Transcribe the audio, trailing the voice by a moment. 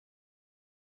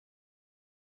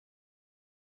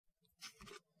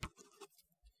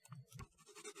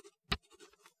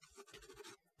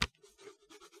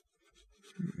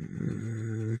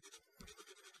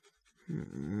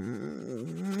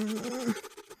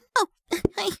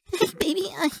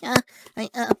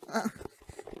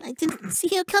I didn't see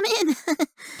you come in.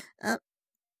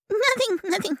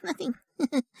 Nothing.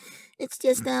 It's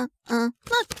just, look,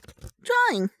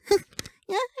 drawing.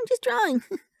 Yeah, I'm just drawing.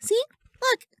 See?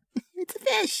 Look, it's a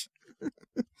fish.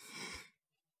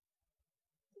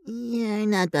 You're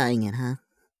not buying it, huh?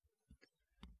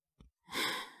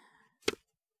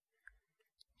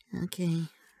 Okay.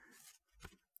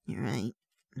 You're right.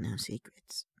 No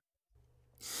secrets.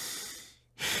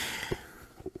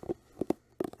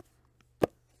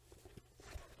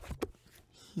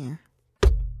 Here.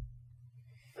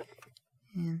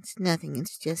 And it's nothing,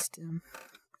 it's just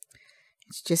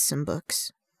some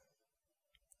books.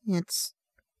 It's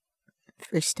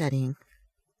for studying.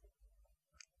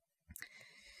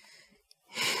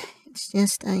 It's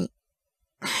just, I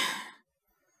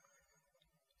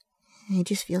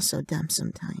just feel so dumb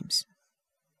sometimes.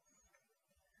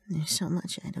 There's so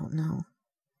much I don't know.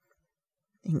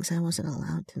 Things I wasn't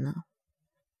allowed to know.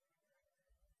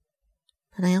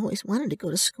 But I always wanted to go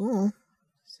to school,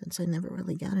 since I never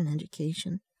really got an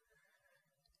education.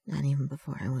 Not even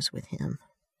before I was with him.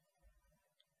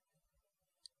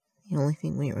 The only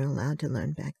thing we were allowed to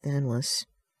learn back then was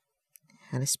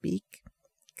how to speak,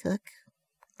 cook,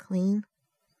 clean,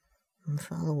 and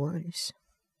follow orders.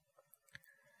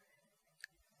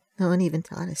 No one even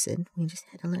taught us it. We just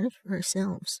had to learn it for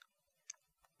ourselves.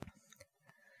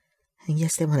 I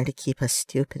guess they wanted to keep us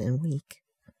stupid and weak.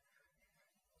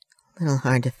 A little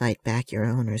hard to fight back your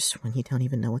owners when you don't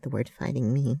even know what the word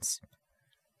fighting means.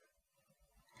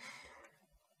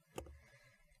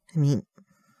 I mean,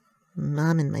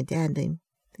 Mom and my dad, they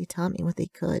taught me what they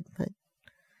could, but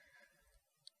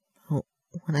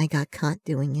when I got caught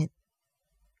doing it,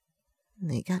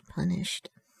 they got punished.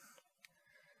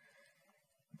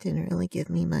 It didn't really give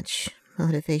me much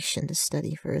motivation to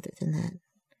study further than that.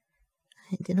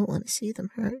 I didn't want to see them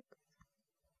hurt.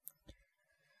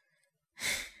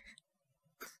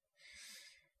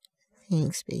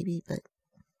 Thanks, baby, but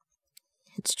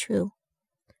it's true.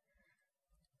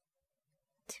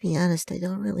 To be honest, I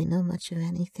don't really know much of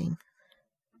anything.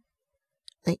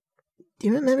 Like, do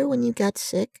you remember when you got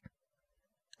sick?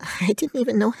 I didn't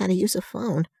even know how to use a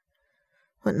phone.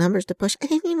 What numbers to push. I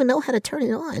didn't even know how to turn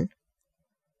it on.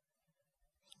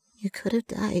 You could have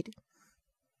died.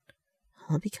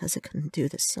 All because I couldn't do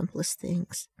the simplest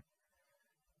things.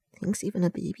 Things even a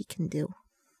baby can do.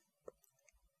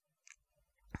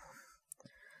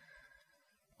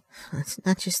 It's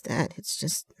not just that, it's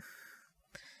just...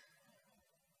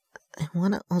 I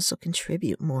want to also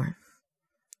contribute more.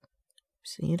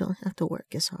 So you don't have to work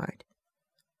as hard.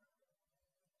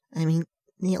 I mean,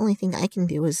 the only thing I can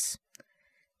do is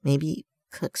maybe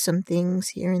cook some things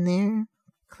here and there,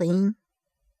 clean,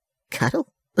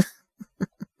 cuddle.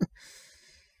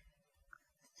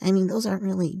 I mean, those aren't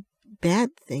really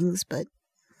bad things, but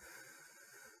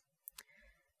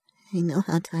I know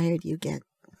how tired you get.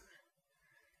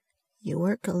 You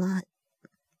work a lot,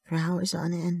 for hours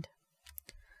on end.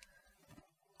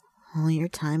 All your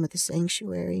time at the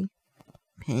sanctuary,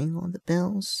 paying all the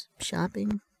bills,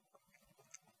 shopping,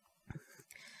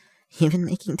 even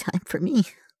making time for me.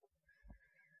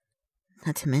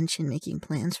 Not to mention making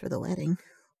plans for the wedding.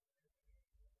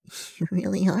 You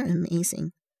really are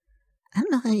amazing. I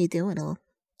don't know how you do it all.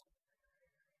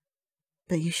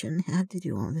 But you shouldn't have to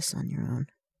do all this on your own.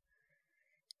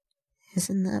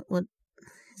 Isn't that what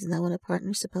a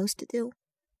partner's supposed to do?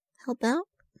 Help out?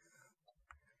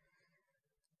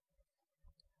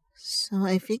 So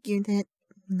I figured that,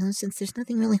 since there's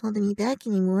nothing really holding me back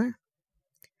anymore,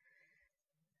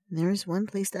 there's one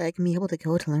place that I can be able to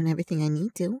go to learn everything I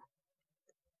need to.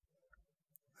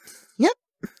 Yep.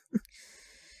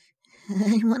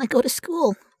 I want to go to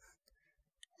school.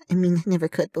 I mean, I never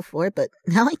could before, but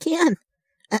now I can.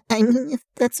 I mean, if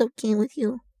that's okay with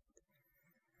you.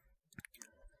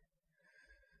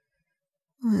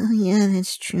 Well, yeah,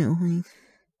 that's true.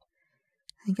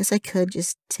 I guess I could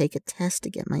just take a test to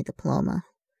get my diploma.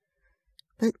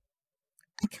 But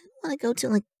I kind of want to go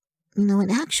to,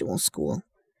 an actual school.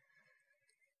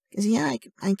 Because, yeah,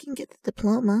 I can get the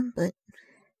diploma, but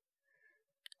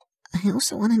I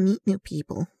also want to meet new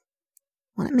people.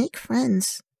 I want to make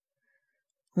friends.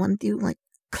 I want to do,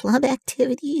 club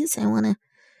activities. I want to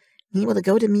be able to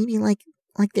go to maybe, like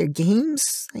their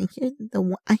games. I hear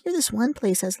this one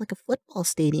place has, a football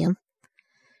stadium.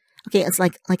 Okay, it's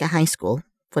like a high school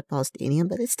football stadium,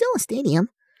 but it's still a stadium.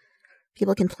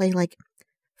 People can play,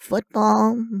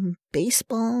 football,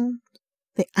 baseball.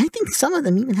 I think some of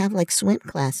them even have, swim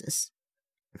classes.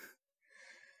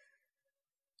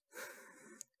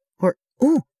 Or,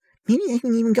 maybe they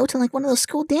can even go to, one of those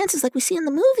school dances like we see in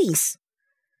the movies.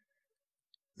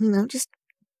 Just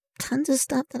tons of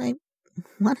stuff that I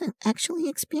want to actually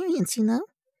experience, you know?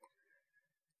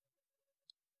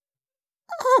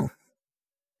 Oh,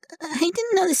 I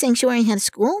didn't know the sanctuary had a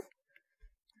school.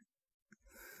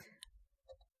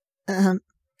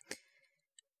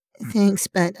 Thanks,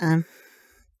 but,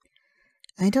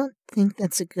 I don't think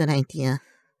that's a good idea.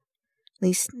 At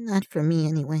least, not for me,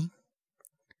 anyway.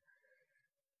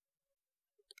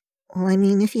 Well, I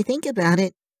mean, if you think about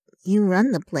it, you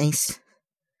run the place.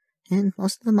 And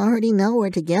most of them already know we're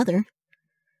together.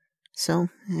 So,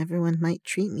 everyone might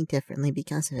treat me differently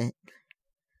because of it.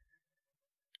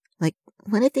 Like,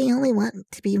 what if they only want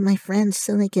to be my friends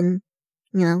so they can,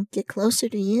 you know, get closer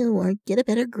to you or get a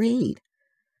better grade?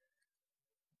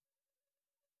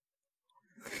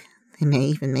 They may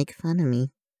even make fun of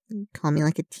me, call me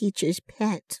like a teacher's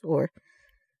pet, or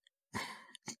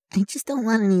I just don't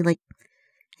want any, I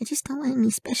just don't want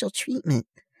any special treatment.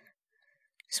 I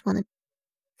just want to,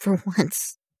 for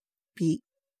once, be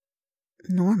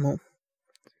normal.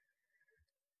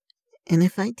 And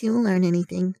if I do learn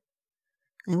anything,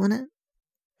 I want to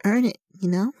earn it, you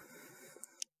know?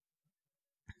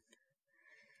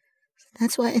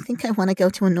 That's why I think I want to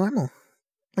go to a normal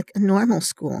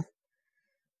school.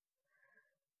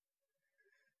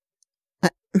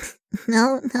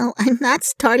 No, I'm not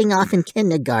starting off in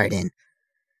kindergarten.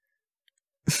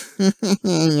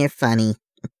 You're funny.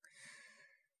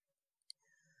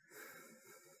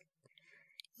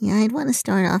 Yeah, I'd want to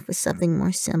start off with something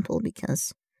more simple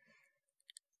because,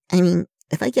 I mean,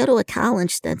 if I go to a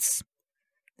college, there's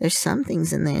some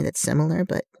things in there that's similar,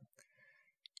 but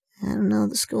I don't know,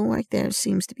 the schoolwork there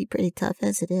seems to be pretty tough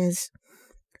as it is.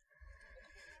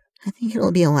 I think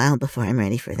it'll be a while before I'm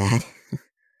ready for that.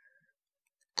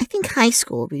 I think high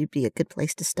school would be a good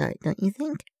place to start, don't you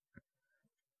think?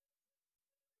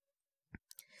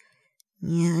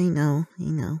 Yeah, I know.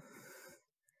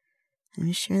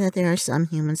 I'm sure that there are some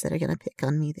humans that are going to pick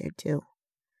on me there, too.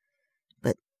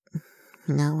 But,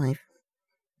 you know,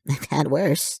 I've had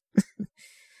worse.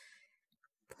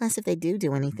 Plus, if they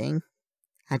do anything,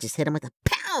 I'll just hit them with a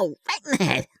pow right in the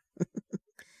head.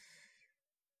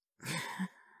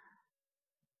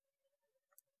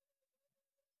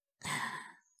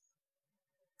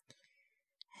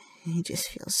 I just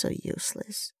feel so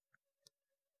useless.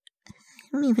 I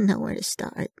don't even know where to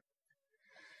start.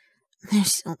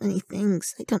 There's so many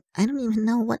things. I don't even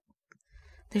know what.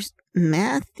 There's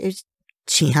math, there's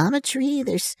geometry,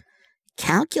 there's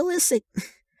calculus.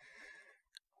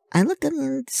 I looked up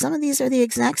and some of these are the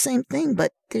exact same thing,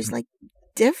 but there's like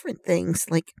different things.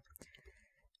 Like,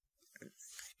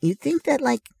 you'd think that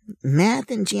like math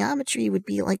and geometry would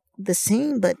be like the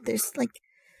same, but there's like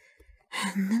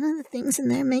none of the things in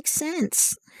there make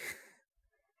sense.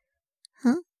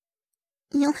 Huh?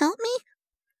 You'll help me?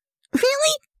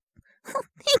 Really? Oh,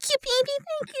 thank you, baby,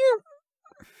 thank you.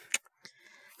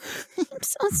 I'm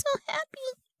so happy.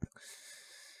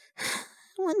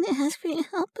 I wanted to ask for your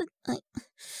help, but my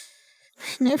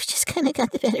nerves just kind of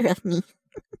got the better of me.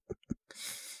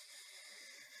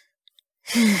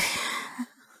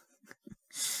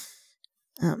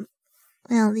 Well,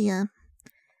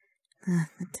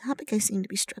 the topic I seem to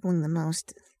be struggling the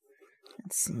most,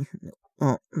 let's see,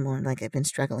 well, more like I've been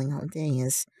struggling all day,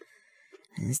 is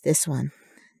this one.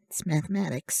 It's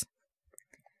mathematics.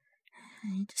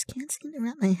 I just can't seem to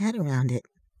wrap my head around it.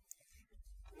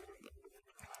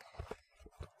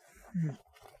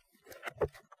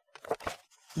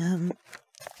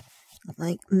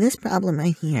 Like this problem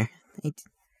right here.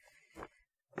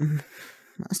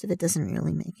 Most of it doesn't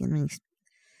really make any.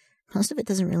 Most of it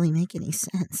doesn't really make any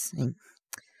sense. I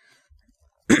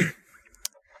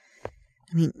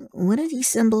mean, what are these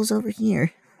symbols over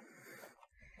here?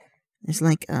 There's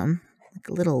like a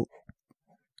little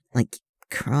like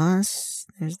cross.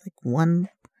 There's like one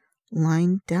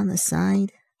line down the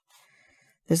side.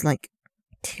 There's like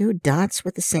two dots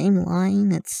with the same line.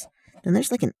 Then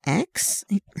there's like an X.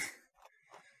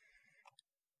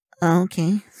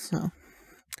 Okay, so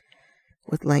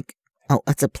with like, oh,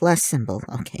 it's a plus symbol.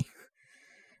 Okay,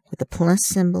 with the plus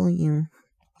symbol, you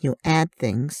add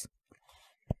things.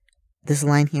 This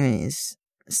line here is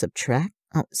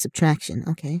subtraction.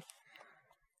 Okay,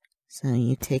 so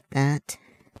you take that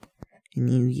and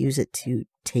you use it to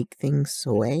take things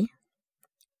away.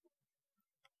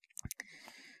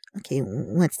 Okay,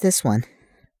 what's this one?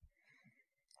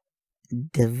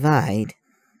 Divide.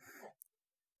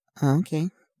 Okay.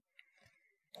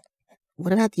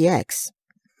 What about the X?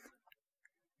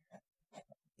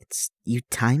 You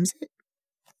times it?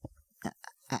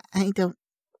 I don't.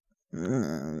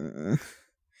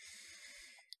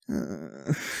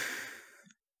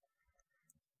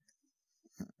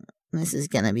 This is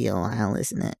gonna be a while,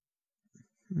 isn't it?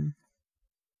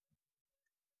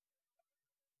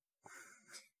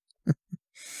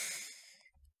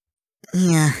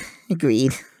 Yeah,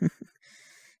 agreed.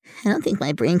 I don't think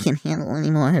my brain can handle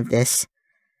any more of this.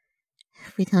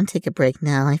 If we don't take a break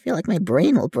now, I feel like my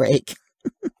brain will break.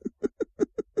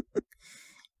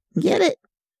 Get it?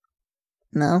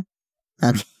 No?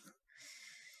 Okay.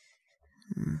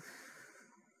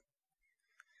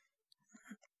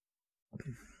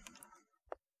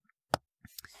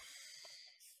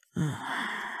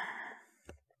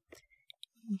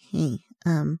 Hey,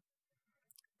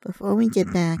 before we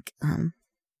get back,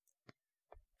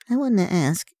 I wanted to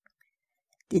ask,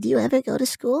 did you ever go to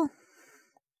school?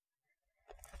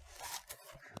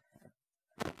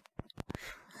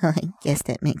 Well, I guess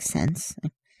that makes sense. I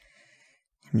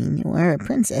mean, you were a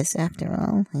princess after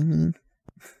all. I mean,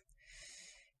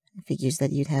 it figures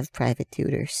that you'd have private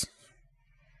tutors.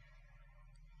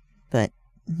 But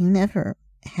you never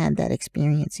had that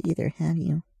experience either, have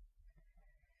you?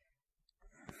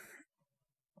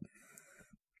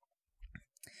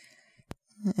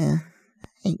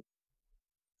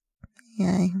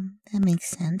 Yeah, that makes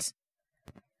sense.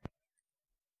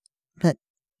 But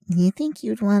you think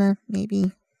you'd want to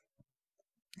maybe,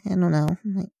 I don't know,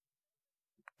 like,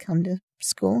 come to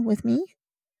school with me?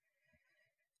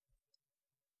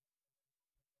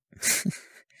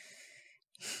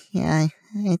 Yeah,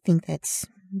 I think that's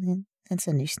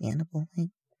understandable.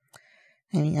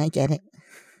 I mean, I get it.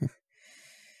 I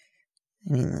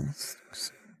mean,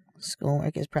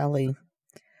 schoolwork is probably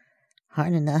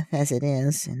hard enough as it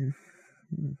is, and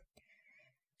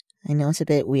I know it's a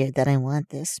bit weird that I want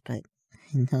this, but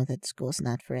I know that school's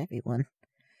not for everyone.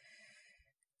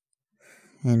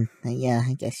 And yeah,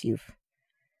 I guess you've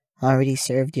already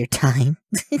served your time.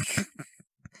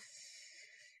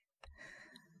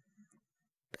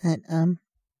 But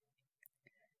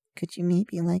could you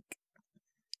maybe, like,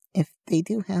 if they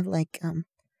do have like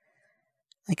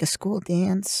a school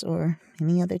dance or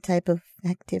any other type of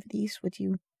activities, would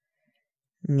you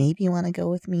maybe want to go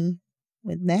with me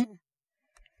with that?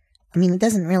 I mean, it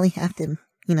doesn't really have to,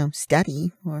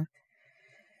 study, or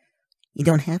you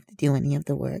don't have to do any of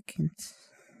the work.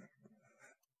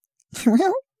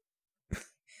 Well,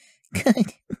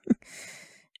 good.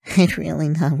 I'd really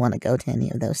not want to go to any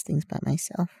of those things by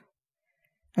myself.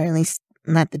 Or at least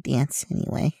not the dance,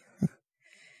 anyway. I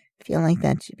feel like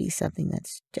that should be something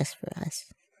that's just for us.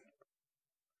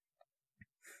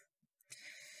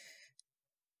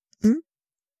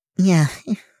 Yeah,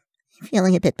 I'm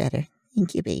feeling a bit better.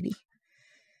 Thank you, baby.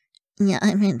 Yeah,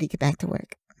 I'm ready to get back to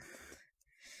work.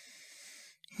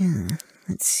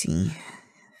 Let's see.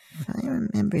 If I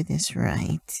remember this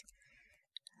right.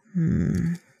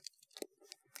 Let's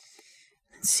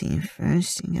see.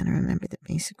 First, you gotta remember the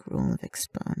basic rule of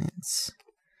exponents.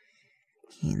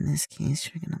 Okay, in this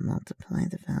case, we're gonna multiply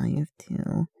the value of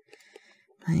 2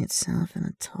 by itself in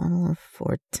a total of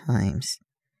 4 times.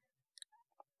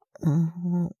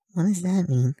 Oh, what does that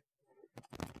mean?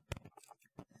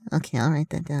 Okay, I'll write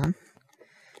that down.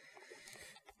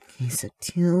 Okay, so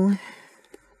 2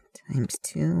 times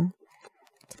 2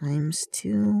 times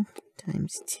 2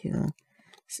 times 2.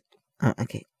 Oh,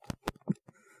 okay.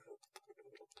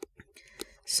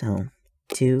 So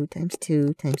 2 times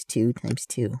 2 times 2 times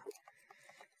 2.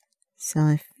 So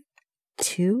if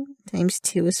 2 times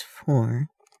 2 is 4,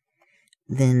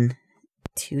 then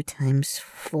 2 times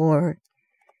 4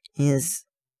 is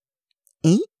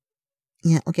 8?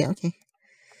 Yeah, okay.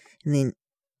 And then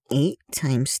 8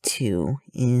 times 2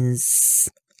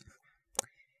 is...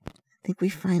 I think we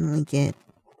finally get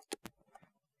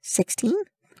 16?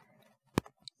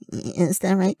 Is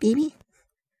that right, baby?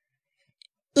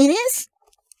 It is?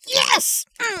 Yes!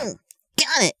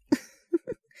 Got it!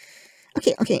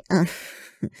 Okay,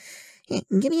 here,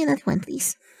 give me another one,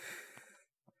 please.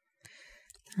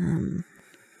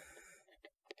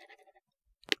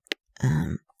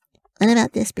 What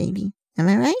about this, baby? Am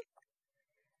I right?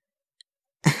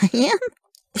 I am?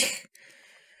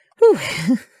 Whew.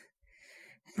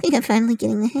 I think I'm finally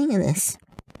getting the hang of this.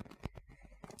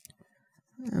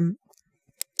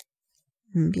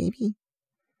 Baby,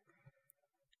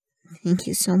 thank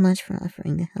you so much for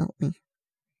offering to help me.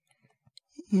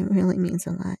 It really means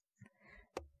a lot.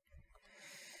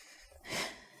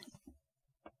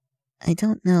 I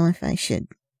don't know if I should...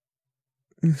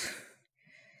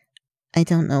 I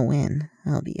don't know when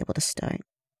I'll be able to start.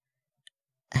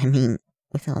 I mean,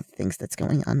 with all the things that's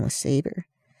going on with Saber.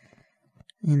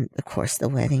 And, of course, the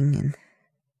wedding, and...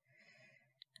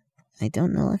 I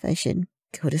don't know if I should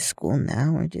go to school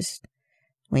now or just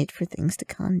wait for things to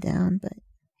calm down, but...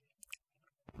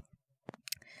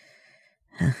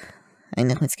 I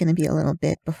know it's going to be a little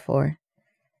bit before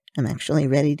I'm actually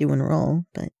ready to enroll,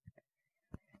 but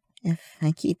if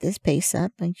I keep this pace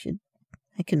up, I should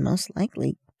I could most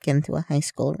likely get into a high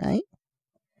school, right?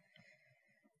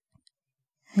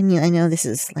 I mean, I know this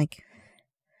is like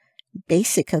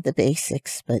basic of the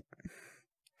basics, but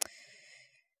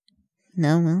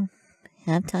no, we'll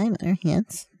have time on our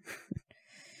hands.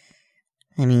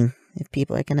 I mean, if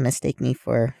people are going to mistake me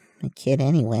for a kid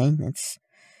anyway, it's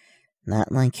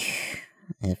not like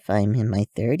if I'm in my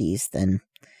 30s, then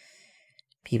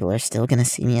people are still going to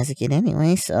see me as a kid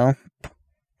anyway, so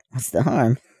what's the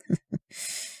harm?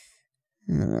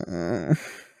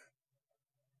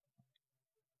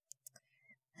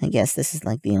 I guess this is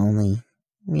like the only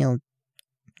real,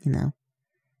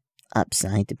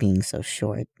 upside to being so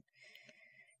short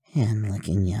and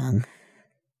looking young.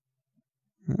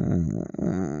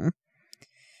 No,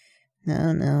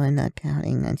 I'm not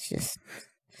pouting. That's just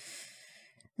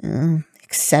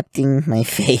accepting my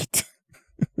fate.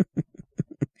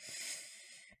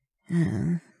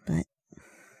 But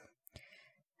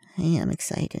I am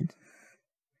excited.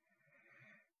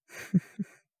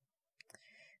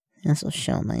 This will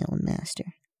show my own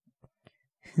master.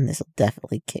 And this will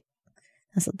definitely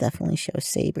show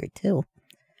Saber, too.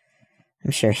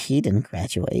 I'm sure he didn't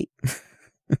graduate.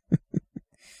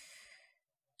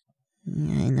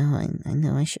 Yeah, I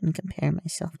know I shouldn't compare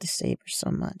myself to Saber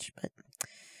so much, but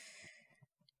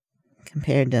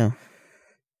compared to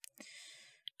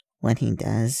what he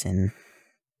does and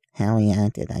how he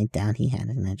acted, I doubt he had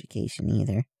an education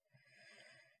either.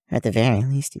 Or at the very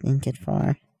least, he didn't get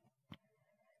far.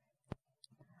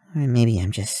 Or maybe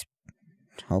I'm just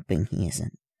hoping he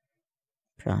isn't.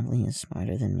 Probably is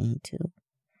smarter than me, too.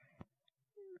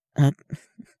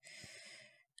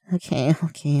 Okay,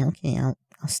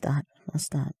 I'll stop.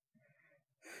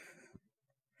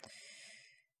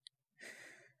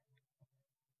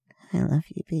 I love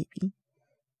you, baby.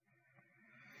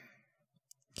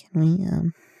 Can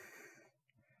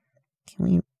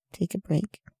we take a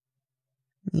break?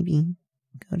 Maybe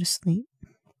go to sleep?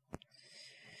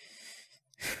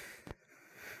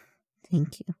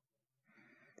 Thank you.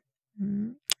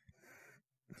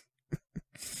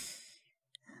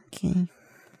 Okay.